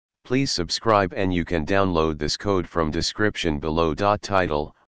Please subscribe, and you can download this code from description below.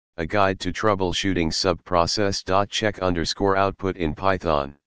 Title: A Guide to Troubleshooting Subprocess. Check_output in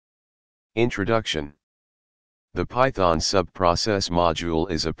Python. Introduction. The Python subprocess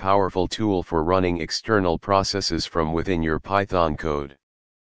module is a powerful tool for running external processes from within your Python code.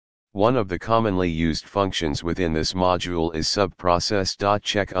 One of the commonly used functions within this module is subprocess.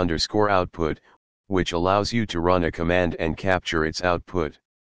 Check_output, which allows you to run a command and capture its output.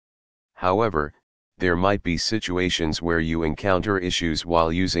 However, there might be situations where you encounter issues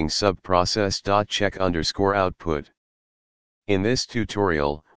while using subprocess. Check_output. In this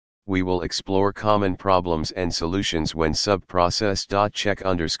tutorial, we will explore common problems and solutions when subprocess.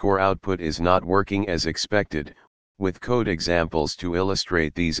 Check_output is not working as expected, with code examples to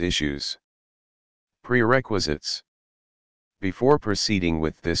illustrate these issues. Prerequisites. Before proceeding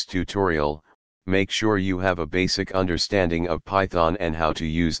with this tutorial, make sure you have a basic understanding of Python and how to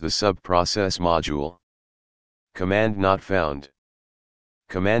use the subprocess module. Command not found.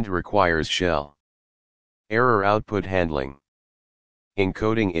 Command requires shell. Error output handling.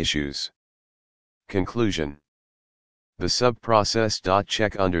 Encoding issues. Conclusion. The subprocess.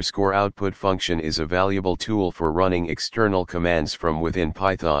 Check_output function is a valuable tool for running external commands from within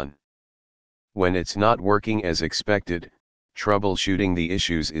Python. When it's not working as expected, troubleshooting the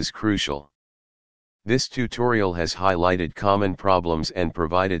issues is crucial. This tutorial has highlighted common problems and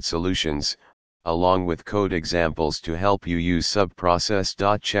provided solutions, along with code examples to help you use subprocess.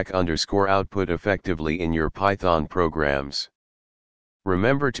 Check_output effectively in your Python programs.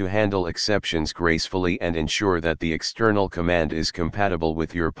 Remember to handle exceptions gracefully and ensure that the external command is compatible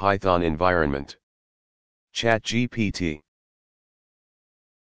with your Python environment. ChatGPT.